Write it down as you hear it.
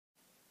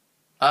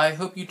I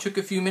hope you took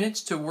a few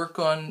minutes to work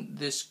on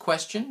this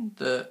question,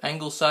 the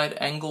angle side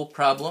angle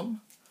problem.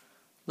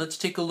 Let's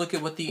take a look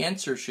at what the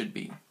answer should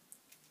be.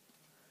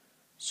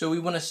 So we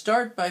want to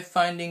start by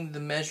finding the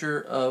measure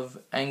of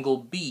angle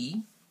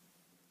B,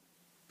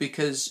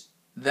 because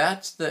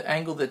that's the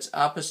angle that's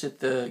opposite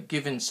the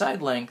given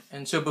side length.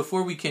 And so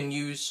before we can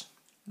use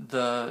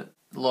the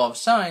law of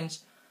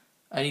sines,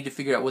 I need to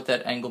figure out what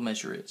that angle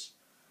measure is.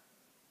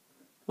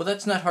 Well,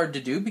 that's not hard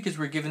to do because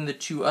we're given the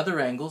two other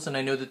angles, and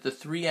I know that the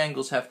three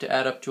angles have to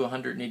add up to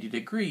 180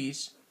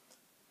 degrees.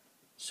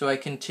 So I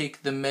can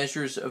take the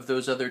measures of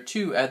those other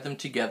two, add them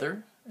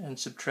together, and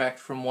subtract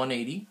from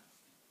 180.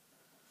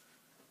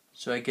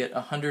 So I get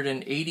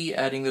 180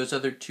 adding those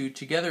other two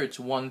together, it's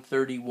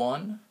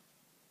 131.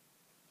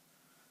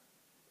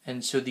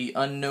 And so the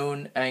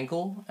unknown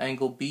angle,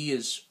 angle B,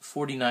 is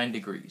 49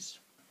 degrees.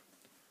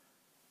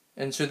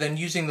 And so then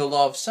using the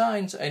law of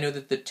sines, I know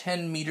that the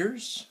 10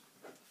 meters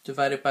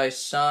divided by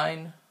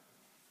sine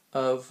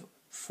of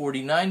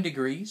 49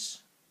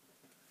 degrees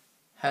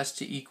has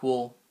to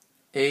equal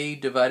A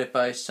divided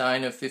by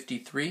sine of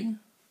 53.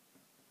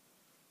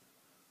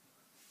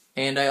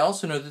 And I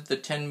also know that the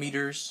 10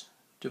 meters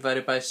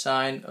divided by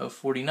sine of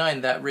 49,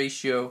 that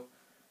ratio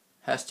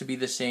has to be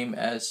the same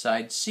as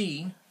side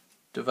C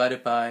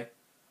divided by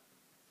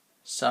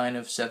sine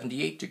of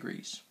 78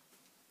 degrees.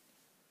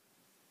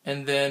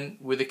 And then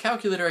with a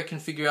calculator I can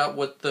figure out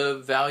what the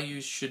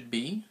values should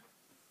be.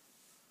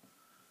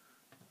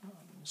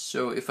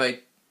 So if I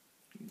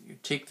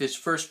take this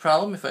first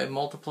problem, if I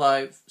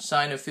multiply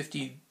sine of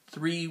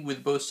 53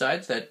 with both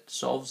sides, that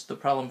solves the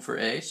problem for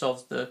A,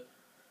 solves the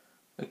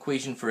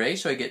equation for A.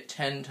 So I get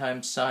 10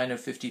 times sine of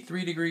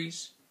 53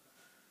 degrees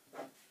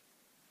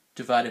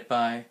divided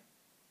by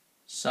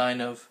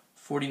sine of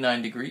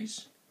 49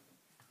 degrees.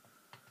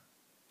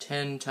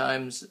 10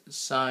 times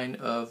sine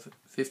of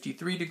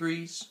 53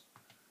 degrees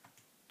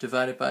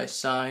divided by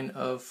sine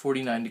of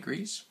 49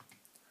 degrees.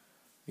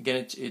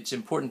 Again, it's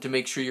important to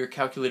make sure your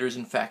calculator is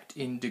in fact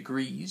in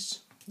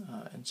degrees,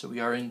 and so we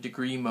are in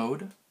degree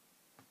mode.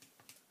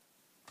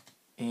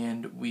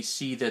 And we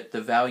see that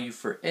the value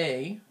for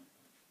A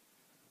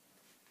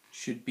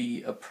should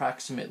be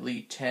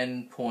approximately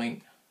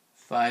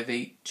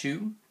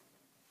 10.582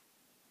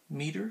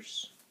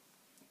 meters.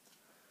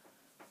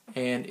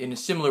 And in a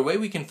similar way,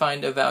 we can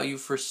find a value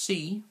for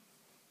C.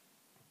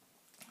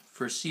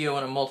 For C, I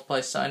want to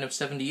multiply sine of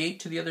 78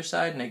 to the other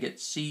side, and I get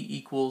C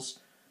equals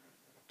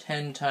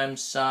 10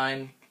 times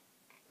sine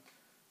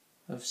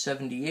of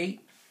 78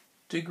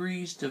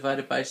 degrees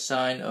divided by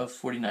sine of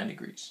 49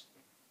 degrees.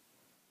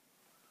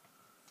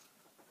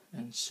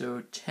 And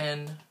so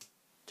 10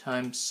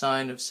 times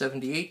sine of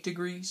 78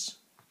 degrees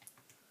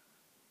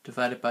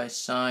divided by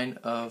sine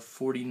of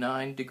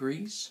 49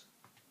 degrees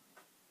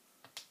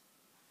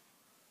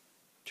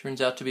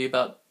turns out to be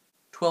about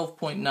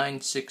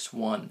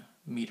 12.961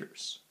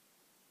 meters.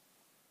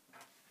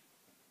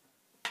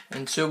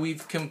 And so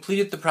we've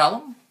completed the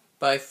problem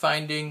by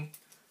finding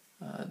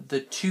the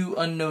two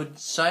unknown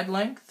side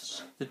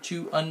lengths,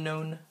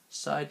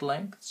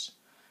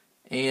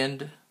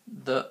 and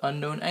the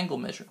unknown angle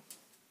measure.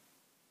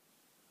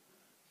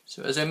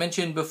 So as I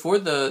mentioned before,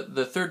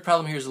 the third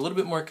problem here is a little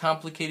bit more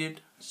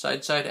complicated.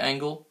 Side-side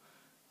angle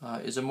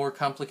is a more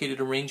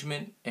complicated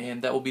arrangement,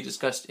 and that will be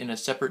discussed in a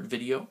separate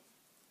video.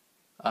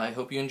 I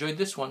hope you enjoyed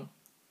this one.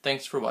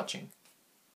 Thanks for watching.